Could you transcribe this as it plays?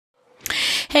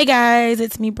Hey guys,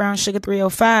 it's me, Brown Sugar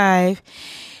 305.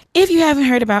 If you haven't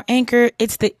heard about Anchor,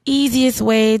 it's the easiest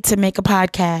way to make a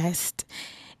podcast.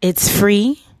 It's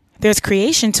free. There's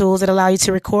creation tools that allow you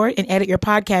to record and edit your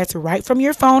podcast right from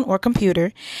your phone or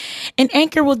computer. And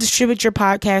Anchor will distribute your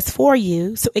podcast for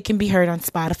you so it can be heard on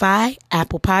Spotify,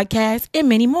 Apple Podcasts, and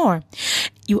many more.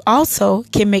 You also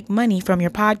can make money from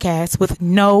your podcast with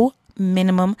no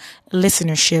minimum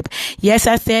listenership. Yes,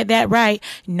 I said that right.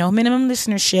 No minimum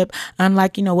listenership.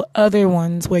 Unlike, with other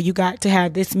ones where you got to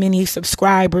have this many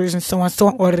subscribers and so on,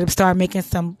 in order to start making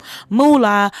some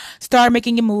moolah. Start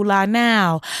making your moolah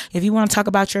now. If you want to talk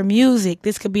about your music,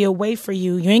 this could be a way for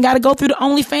you. You ain't got to go through the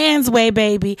OnlyFans way,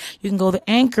 baby. You can go the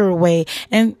Anchor way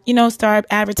and, start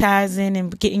advertising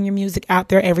and getting your music out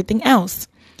there, everything else.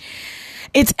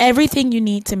 It's everything you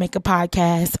need to make a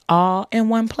podcast all in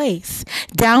one place.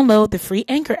 Download the free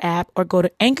Anchor app or go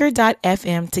to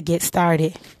anchor.fm to get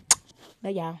started.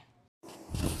 Hey, y'all.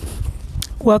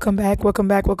 Welcome back. Welcome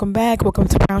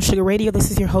to Brown Sugar Radio.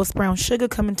 This is your host, Brown Sugar,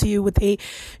 coming to you with a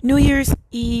New Year's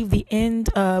Eve, the end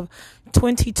of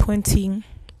 2020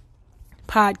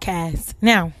 podcast.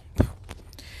 Now,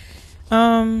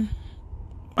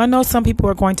 I know some people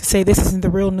are going to say this isn't the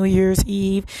real New Year's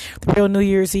Eve. The real New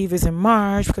Year's Eve is in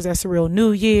March because that's the real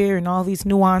New Year and all these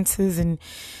nuances and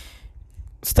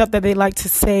stuff that they like to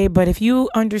say. But if you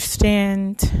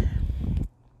understand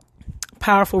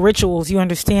powerful rituals, you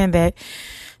understand that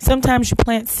sometimes you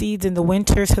plant seeds in the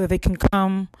winter so that they can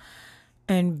come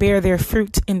and bear their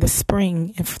fruit in the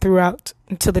spring and throughout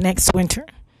until the next winter.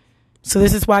 So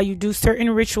this is why you do certain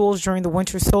rituals during the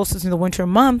winter solstice and the winter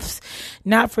months,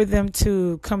 not for them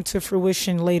to come to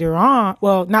fruition later on.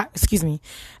 Well, that's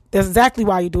exactly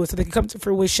why you do it. So they can come to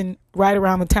fruition right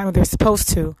around the time that they're supposed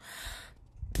to.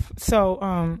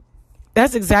 So,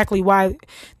 that's exactly why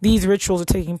these rituals are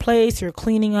taking place. You're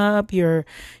cleaning up, you're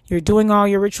doing all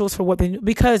your rituals for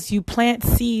because you plant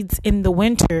seeds in the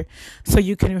winter so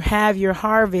you can have your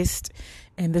harvest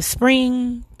in the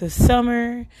spring, the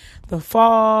summer, the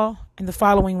fall, and the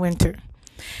following winter.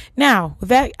 Now, with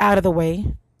that out of the way,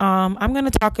 I'm going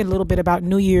to talk a little bit about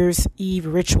New Year's Eve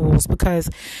rituals because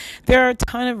there are a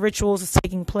ton of rituals that's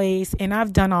taking place, and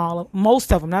I've done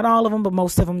most of them, not all of them, but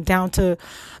most of them, down to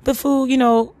the food,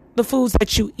 the foods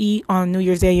that you eat on New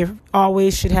Year's Day. You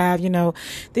always should have,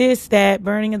 this, that,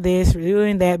 burning of this,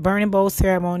 doing that, burning bowl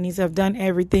ceremonies. I've done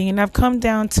everything, and I've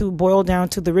boiled down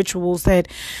to the rituals that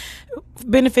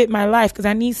benefit my life because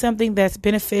I need something that's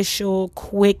beneficial,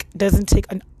 quick, doesn't take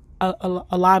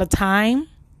a lot of time,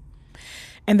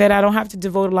 and that I don't have to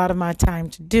devote a lot of my time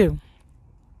to do.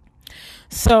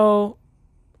 So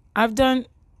I've done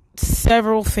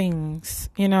several things,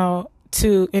 and a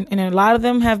lot of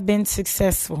them have been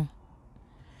successful.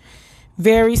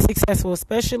 Very successful,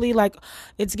 especially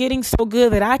it's getting so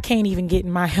good that I can't even get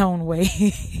in my own way.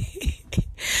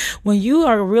 When you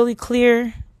are really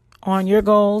clear on your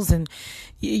goals and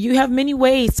you have many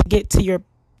ways to get to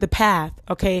the path,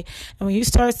 okay? And when you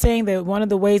start saying that one of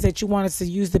the ways that you want is to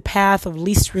use the path of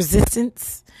least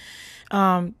resistance,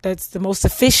 that's the most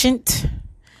efficient,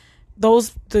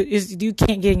 you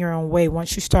can't get in your own way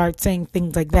once you start saying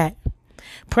things like that.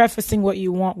 Prefacing what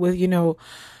you want with,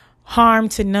 harm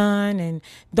to none. And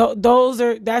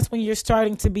that's when you're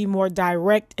starting to be more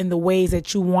direct in the ways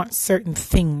that you want certain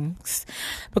things.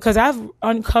 Because I've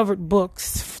uncovered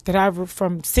books that I've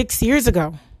from 6 years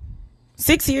ago.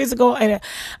 6 years ago. And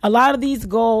a lot of these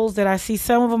goals that I see,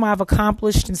 some of them I've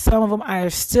accomplished and some of them are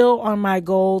still on my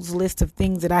goals list of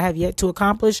things that I have yet to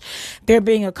accomplish. They're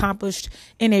being accomplished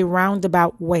in a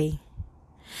roundabout way.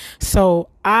 So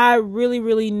I really,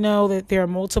 really know that there are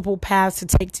multiple paths to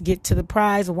take to get to the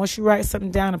prize. And once you write something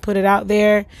down and put it out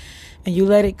there and you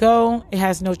let it go, it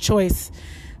has no choice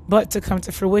but to come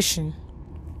to fruition.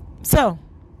 So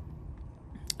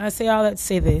I say all that to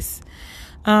say this.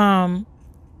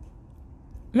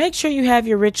 Make sure you have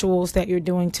your rituals that you're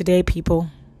doing today, people.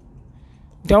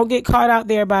 Don't get caught out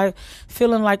there by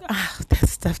feeling like, that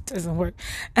stuff doesn't work.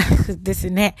 This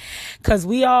and that. Because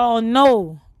we all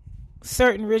know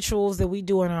certain rituals that we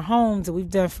do in our homes that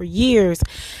we've done for years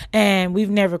and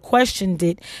we've never questioned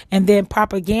it, and then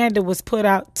propaganda was put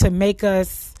out to make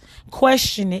us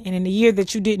question it, and in the year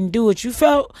that you didn't do it, you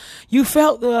felt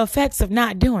the effects of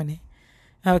not doing it.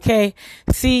 Okay,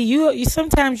 see, you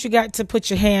sometimes you got to put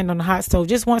your hand on the hot stove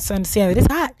just once to understand that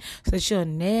it's hot, so that you'll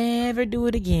never do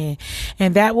it again,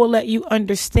 and that will let you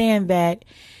understand that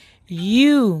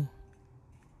you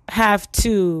have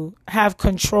to have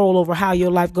control over how your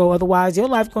life go. Otherwise, your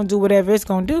life gonna do whatever it's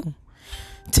gonna do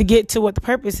to get to what the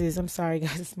purpose is. I'm sorry,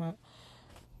 guys, it's my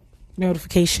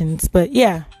notifications, but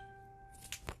yeah.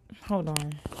 Hold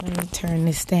on, let me turn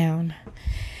this down.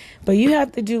 But you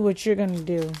have to do what you're going to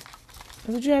do. That's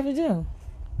what you have to do.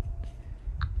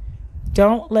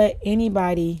 Don't let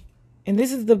anybody, and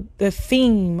this is the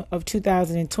theme of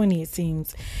 2020, it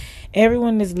seems.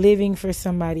 Everyone is living for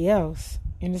somebody else.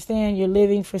 You understand? You're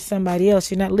living for somebody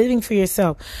else. You're not living for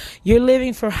yourself. You're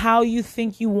living for how you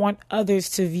think you want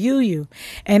others to view you.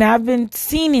 And I've been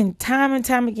seeing time and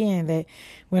time again that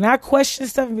when I question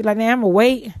stuff and be like, nah, I'm going to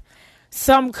wait.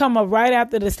 Some come up right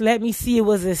after this. Let me see. It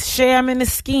was a sham and a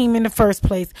scheme in the first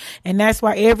place. And that's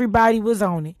why everybody was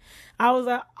on it. I was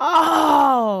like,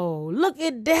 oh, look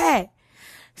at that.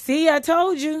 See, I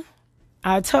told you.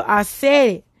 I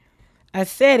said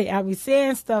it. I be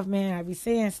saying stuff, man. I be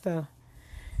saying stuff.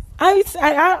 I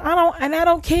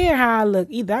don't care how I look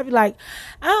either. I be like,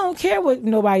 I don't care what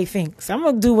nobody thinks. I'm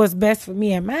going to do what's best for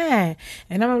me and mine.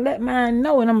 And I'm going to let mine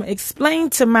know. And I'm going to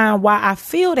explain to mine why I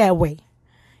feel that way.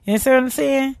 You understand what I'm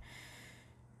saying?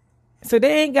 So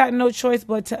they ain't got no choice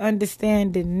but to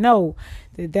understand and know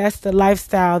that that's the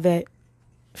lifestyle that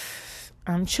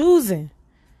I'm choosing.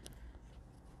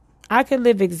 I can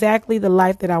live exactly the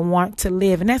life that I want to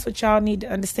live. And that's what y'all need to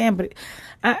understand. But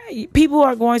people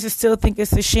are going to still think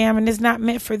it's a sham and it's not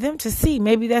meant for them to see.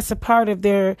 Maybe that's a part of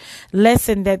their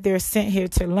lesson that they're sent here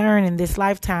to learn in this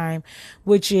lifetime,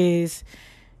 which is,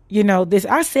 you know, this.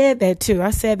 I said that too. I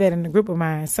said that in a group of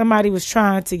mine. Somebody was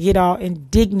trying to get all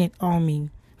indignant on me.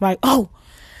 Like, oh,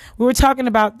 we were talking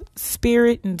about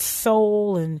spirit and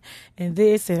soul and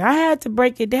this, and I had to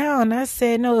break it down. I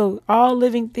said, no, all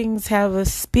living things have a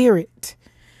spirit.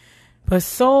 But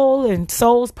soul and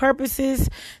soul's purposes,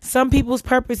 some people's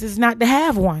purpose is not to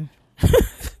have one.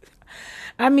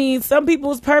 I mean, some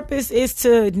people's purpose is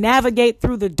to navigate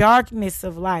through the darkness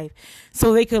of life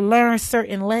so they can learn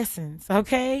certain lessons,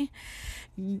 okay?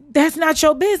 That's not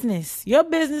your business. Your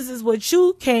business is what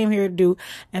you came here to do.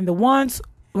 And the ones,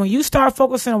 when you start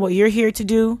focusing on what you're here to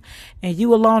do and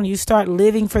you alone, you start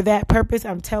living for that purpose,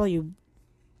 I'm telling you,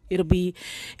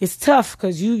 it's tough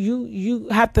because you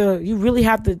really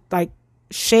have to like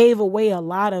shave away a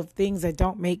lot of things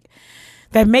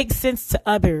that make sense to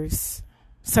others.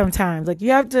 Sometimes, like, you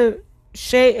have to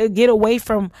get away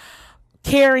from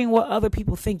caring what other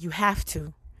people think you have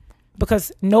to,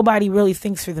 because nobody really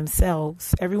thinks for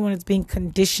themselves. Everyone is being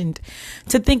conditioned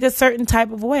to think a certain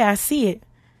type of way. I see it.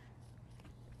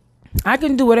 I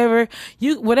can do whatever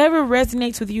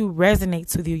resonates with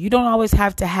you. You don't always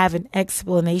have to have an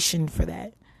explanation for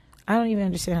that. I don't even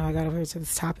understand how I got over here to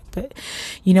this topic, but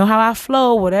you know how I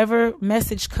flow. Whatever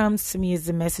message comes to me is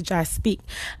the message I speak.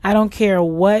 I don't care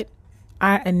what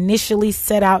I initially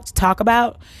set out to talk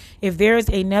about. If there's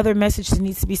another message that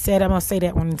needs to be said, I'm going to say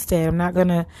that one instead. I'm not going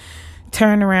to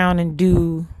turn around and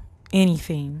do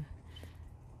anything.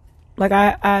 Like,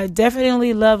 I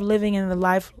definitely love living in the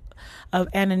life of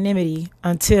anonymity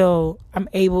until I'm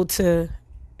able to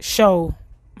show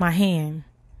my hand.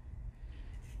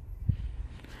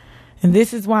 And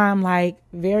this is why I'm like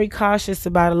very cautious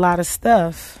about a lot of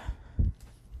stuff.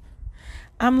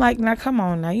 I'm like, now come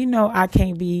on now. You know I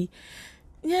can't be.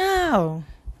 No.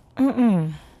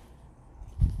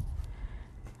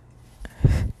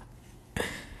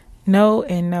 No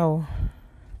and no.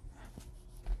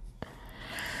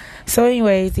 So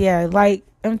anyways, yeah, like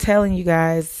I'm telling you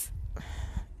guys,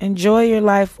 enjoy your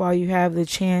life while you have the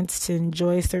chance to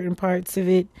enjoy certain parts of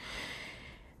it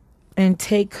and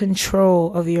take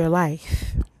control of your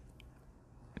life.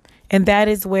 And that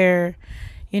is where,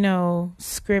 you know,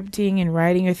 scripting and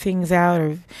writing your things out,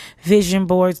 or vision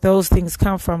boards, those things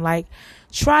come from. Like,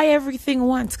 try everything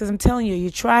once, because I'm telling you, you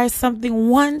try something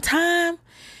one time,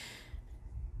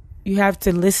 you have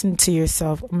to listen to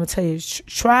yourself. I'm going to tell you,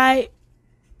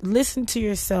 listen to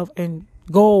yourself and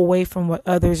go away from what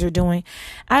others are doing.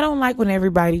 I don't like when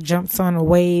everybody jumps on a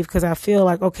wave, because I feel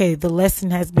like, okay, the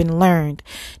lesson has been learned.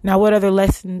 Now, what other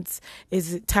lessons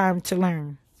is it time to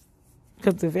learn?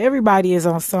 Because if everybody is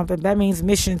on something, that means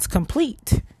mission's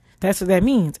complete. That's what that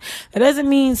means. That doesn't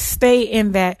mean stay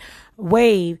in that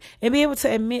wave and be able to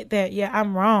admit that, yeah,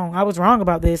 I'm wrong. I was wrong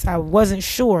about this. I wasn't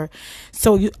sure.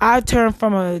 So I turn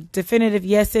from a definitive,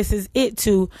 yes, this is it,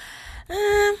 to,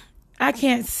 I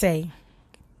can't say.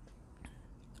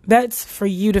 That's for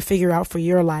you to figure out for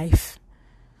your life.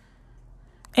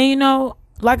 And you know,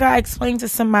 like I explained to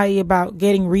somebody about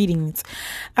getting readings,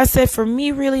 I said, for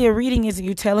me, really, a reading is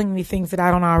you telling me things that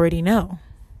I don't already know.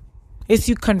 It's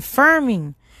you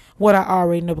confirming what I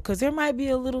already know, because there might be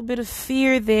a little bit of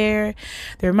fear there.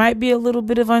 There might be a little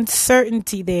bit of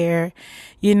uncertainty there,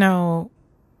 you know,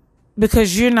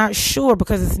 because you're not sure,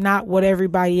 because it's not what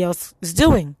everybody else is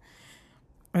doing.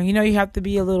 And, you know, you have to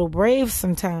be a little brave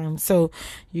sometimes. So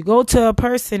you go to a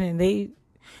person and they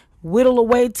whittle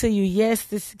away to you. Yes,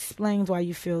 this explains why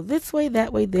you feel this way,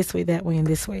 that way, this way, that way, and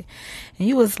this way. And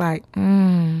you was like,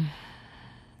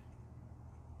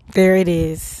 there it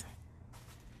is.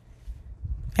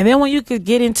 And then when you could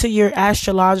get into your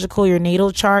astrological, your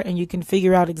natal chart, and you can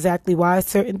figure out exactly why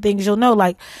certain things, you'll know,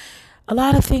 like, a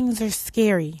lot of things are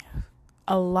scary.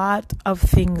 A lot of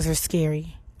things are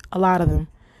scary. A lot of them.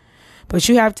 But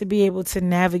you have to be able to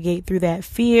navigate through that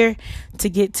fear to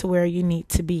get to where you need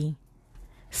to be.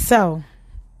 So,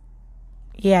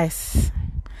 yes,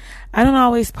 I don't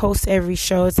always post every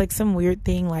show. It's like some weird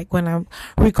thing. Like when I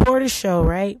record a show,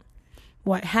 right?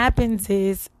 What happens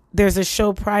is there's a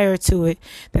show prior to it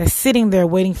that's sitting there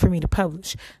waiting for me to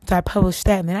publish. So I publish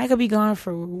that, and then I could be gone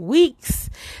for weeks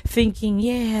thinking,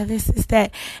 yeah, this is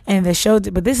that. And the show,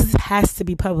 but has to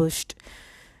be published.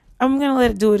 I'm going to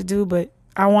let it do what it do, but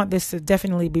I want this to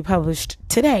definitely be published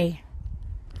today.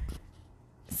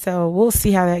 So we'll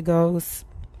see how that goes.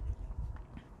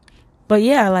 But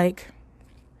yeah, like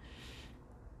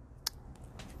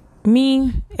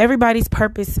me, everybody's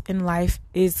purpose in life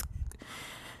is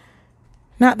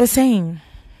not the same.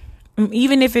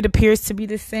 Even if it appears to be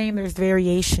the same, there's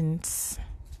variations.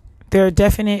 There are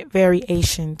definite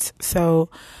variations. So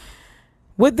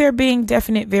with there being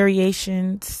definite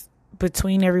variations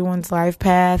between everyone's life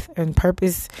path and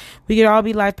purpose, we could all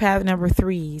be life path number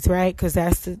 3s, right? Because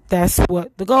that's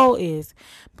what the goal is.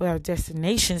 But our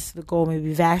destinations to the goal may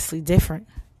be vastly different.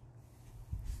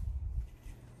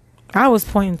 I was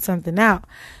pointing something out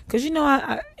because,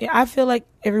 I feel like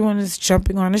everyone is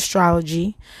jumping on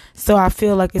astrology. So I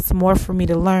feel like it's more for me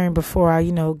to learn before I,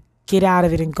 get out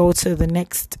of it and go to the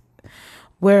next,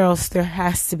 where else there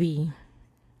has to be.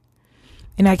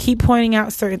 And I keep pointing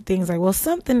out certain things like, well,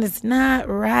 something is not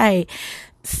right.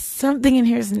 Something in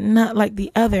here is not like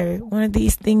the other. One of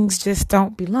these things just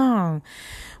don't belong.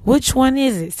 Which one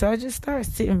is it? So I just start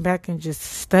sitting back and just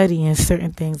studying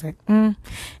certain things like and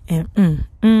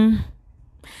and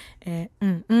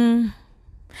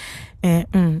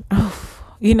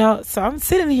so I'm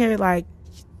sitting here like,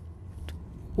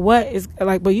 what is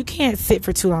like, but you can't sit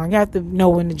for too long. You have to know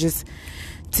when to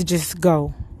just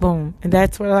go. Boom. And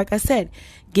that's where, like I said,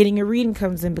 getting a reading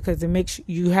comes in, because it makes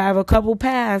you have a couple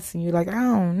paths and you're like, I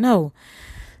don't know.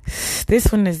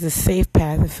 This one is the safe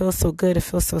path. It feels so good. It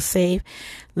feels so safe.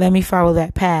 Let me follow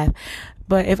that path.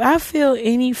 But if I feel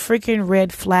any freaking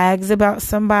red flags about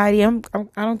somebody, I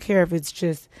don't care if it's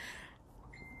just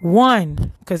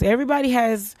one, because everybody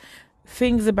has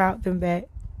things about them that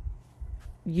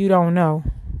you don't know.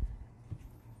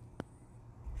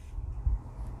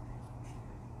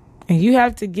 And you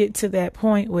have to get to that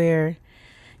point where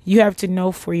you have to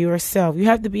know for yourself. You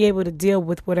have to be able to deal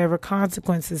with whatever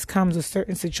consequences comes with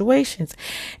certain situations.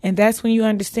 And that's when you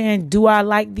understand, do I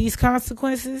like these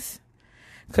consequences?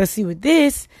 Because see, with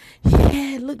this,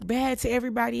 yeah, it looked bad to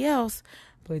everybody else.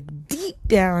 But deep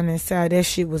down inside, that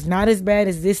shit was not as bad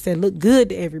as this that looked good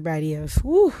to everybody else.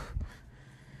 Woo.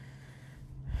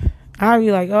 I'll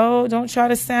be like, oh, don't try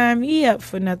to sign me up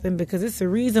for nothing, because it's the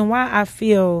reason why I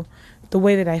feel the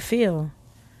way that I feel.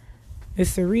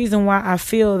 It's the reason why I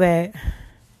feel that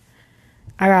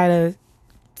I gotta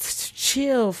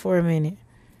chill for a minute.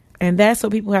 And that's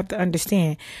what people have to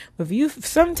understand. If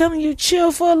something telling you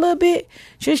chill for a little bit,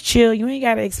 just chill. You ain't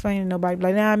gotta explain to nobody.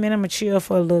 Like, nah, man, I'm gonna chill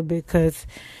for a little bit because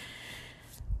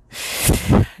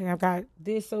I've got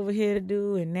this over here to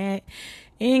do and that.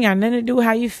 It ain't got nothing to do with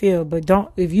how you feel. But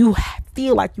if you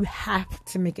feel like you have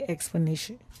to make an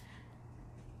explanation,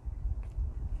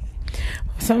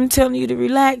 something telling you to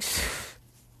relax,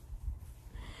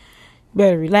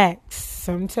 better relax.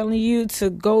 Something telling you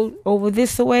to go over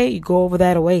this away, you go over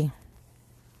that away.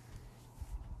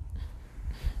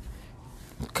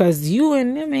 Because you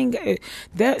and them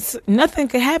nothing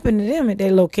can happen to them at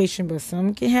their location, but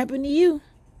something can happen to you.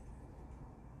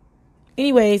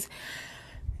 Anyways,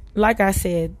 like I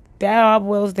said, that all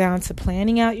boils down to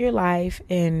planning out your life.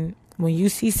 And when you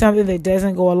see something that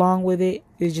doesn't go along with it,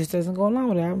 it just doesn't go along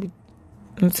with it.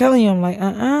 I'm telling you, I'm like,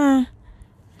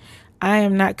 I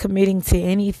am not committing to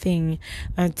anything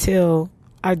until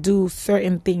I do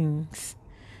certain things.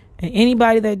 And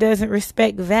anybody that doesn't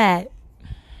respect that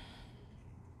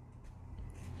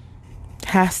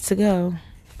has to go.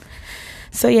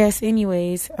 So yes,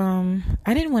 anyways, I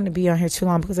didn't want to be on here too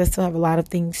long because I still have a lot of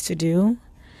things to do.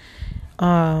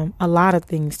 And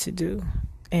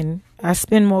I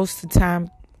spend most of the time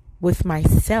with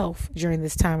myself during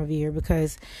this time of year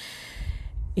because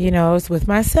it's with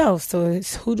myself. So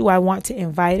it's who do I want to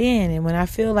invite in? And when I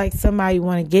feel like somebody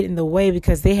want to get in the way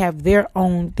because they have their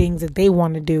own things that they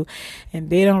want to do and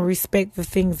they don't respect the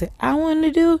things that I want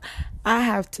to do, I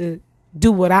have to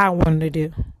do what I want to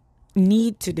do.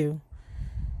 need to do.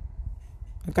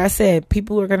 Like I said,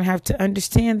 people are going to have to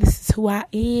understand this is who I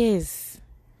is.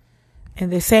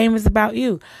 And the same is about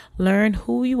you. Learn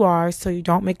who you are so you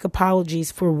don't make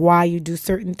apologies for why you do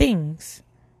certain things.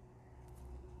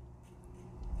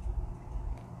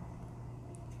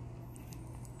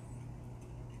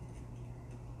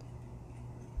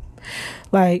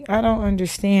 Like, I don't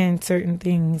understand certain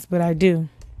things, but I do.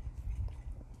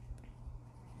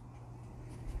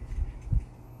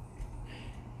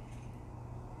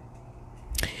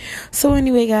 So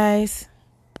anyway, guys,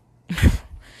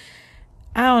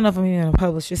 I don't know if I'm even going to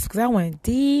publish this because I went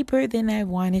deeper than I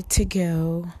wanted to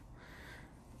go.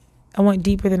 I went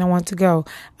deeper than I want to go.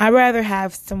 I'd rather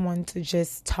have someone to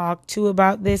just talk to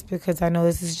about this because I know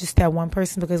this is just that one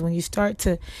person. Because when you start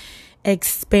to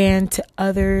expand to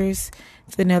others,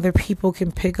 then other people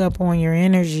can pick up on your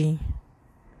energy.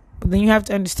 But then you have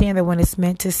to understand that when it's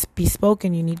meant to be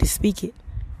spoken, you need to speak it.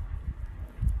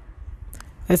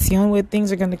 That's the only way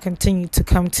things are going to continue to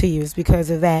come to you is because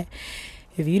of that.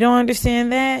 If you don't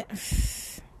understand that,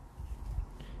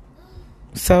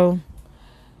 so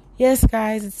yes,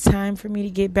 guys, it's time for me to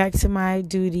get back to my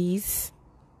duties.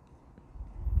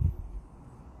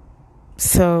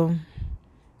 So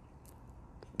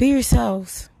be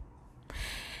yourselves.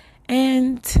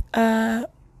 And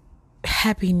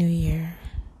Happy New Year.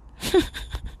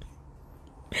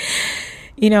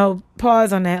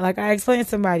 Pause on that. Like I explained to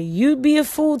somebody, you'd be a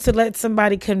fool to let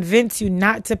somebody convince you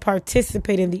not to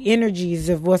participate in the energies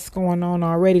of what's going on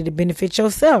already to benefit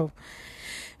yourself.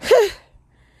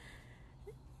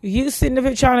 You sitting up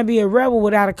here trying to be a rebel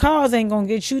without a cause ain't gonna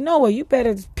get you nowhere. You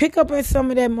better pick up on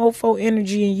some of that mofo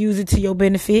energy and use it to your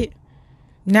benefit.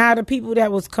 Now the people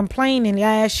that was complaining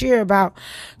last year about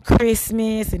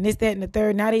Christmas and this, that, and the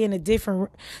third, now they in a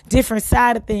different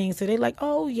side of things. So they like,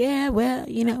 oh yeah, well,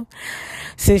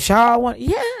 since y'all want,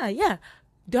 yeah.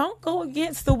 Don't go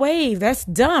against the wave. That's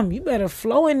dumb. You better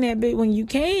flow in that bit when you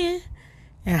can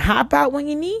and hop out when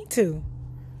you need to.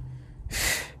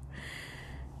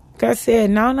 I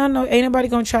said, no. Ain't nobody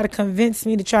going to try to convince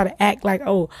me to try to act like,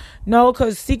 oh, no,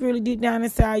 because secretly deep down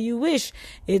inside you wish.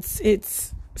 It's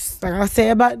like I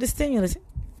said about the stimulus.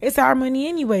 It's our money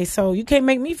anyway, so you can't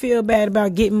make me feel bad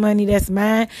about getting money that's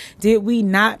mine. Did we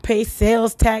not pay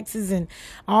sales taxes and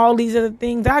all these other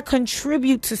things? I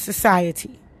contribute to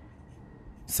society.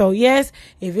 So yes,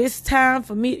 if it's time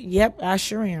for me, yep, I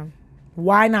sure am.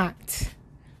 Why not?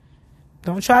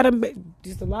 Don't try to,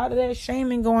 there's a lot of that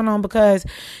shaming going on because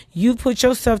you put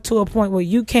yourself to a point where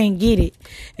you can't get it.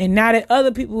 And now that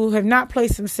other people who have not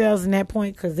placed themselves in that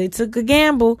point because they took a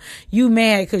gamble, you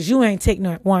mad because you ain't taking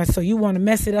one. So you want to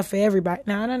mess it up for everybody.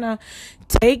 No.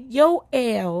 Take your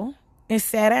L and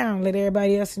sit down. Let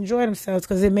everybody else enjoy themselves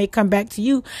because it may come back to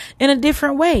you in a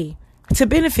different way to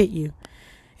benefit you.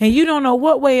 And you don't know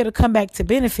what way it'll come back to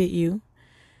benefit you.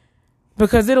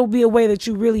 Because it'll be a way that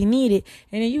you really need it.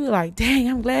 And then you like, dang,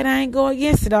 I'm glad I ain't go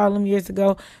against it all them years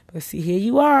ago. But see, here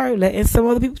you are, letting some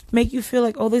other people make you feel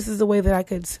like, oh, this is the way that I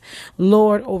could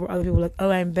lord over other people. Like,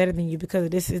 oh, I'm better than you because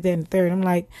of this, is that, and third. I'm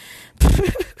like,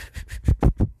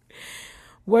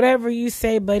 whatever you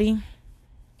say, buddy.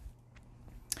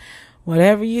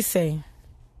 Whatever you say.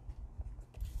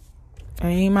 It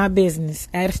ain't my business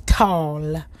at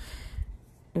all.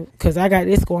 Because I got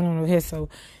this going on over here, so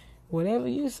whatever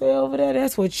you say over there,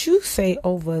 that's what you say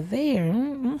over there.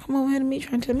 Come over here to me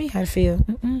trying to tell me how to feel.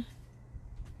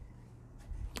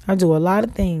 I do a lot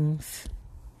of things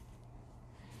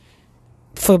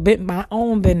for my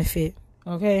own benefit,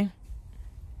 okay?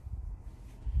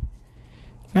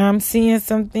 Now I'm seeing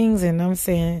some things and I'm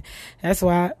saying, that's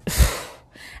why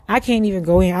I can't even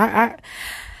go in.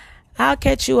 I'll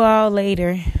catch you all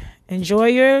later. Enjoy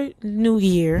your new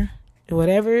year.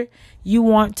 Whatever you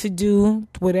want to do,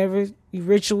 whatever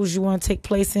rituals you want to take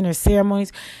place in or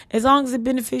ceremonies, as long as it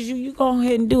benefits you, you go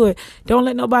ahead and do it. Don't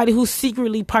let nobody who's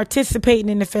secretly participating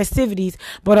in the festivities,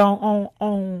 but on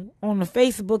the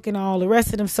Facebook and all the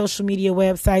rest of them social media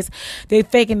websites, they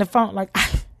faking the font like,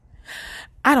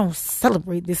 I don't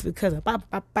celebrate this because of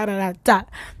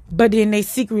but then they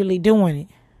secretly doing it.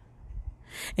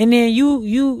 And then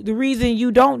the reason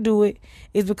you don't do it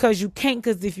is because you can't,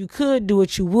 because if you could do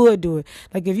it, you would do it.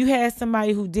 Like if you had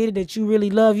somebody who did it that you really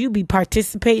love, you'd be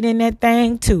participating in that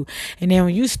thing too. And then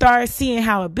when you start seeing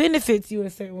how it benefits you in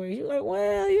certain ways, you're like,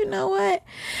 well, you know what?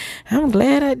 I'm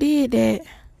glad I did that.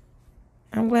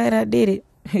 I'm glad I did it.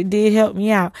 It did help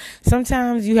me out.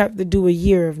 Sometimes you have to do a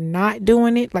year of not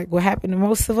doing it, like what happened to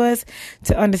most of us,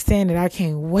 to understand that I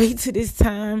can't wait to this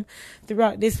time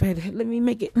throughout this. Let me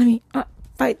make it. Let me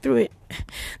fight through it.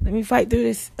 Let me fight through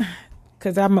this.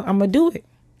 Because I'm going to do it.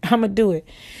 I'm going to do it.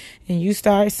 And you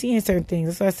start seeing certain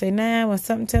things. So I say, nah, when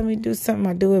something tell me to do something,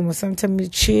 I do it. When something tell me to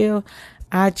chill,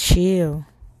 I chill.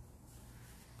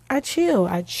 I chill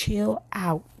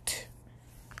out.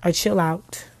 I chill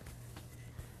out.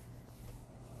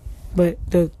 But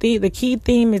the key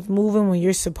theme is moving when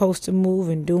you're supposed to move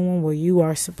and doing what you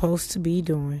are supposed to be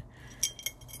doing.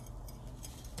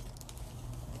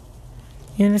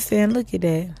 You understand? Look at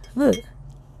that. Look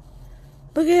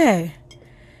at that.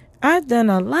 I've done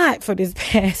a lot for this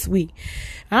past week.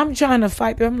 I'm trying to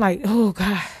fight, but I'm like, oh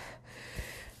God,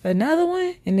 another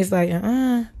one? And it's like,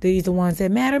 these are the ones that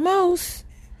matter most.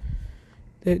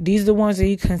 These are the ones that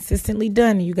you consistently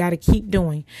done and you got to keep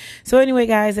doing. So anyway,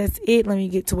 guys, that's it. Let me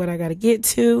get to what I got to get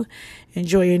to.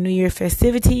 Enjoy your New Year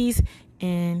festivities,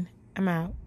 and I'm out.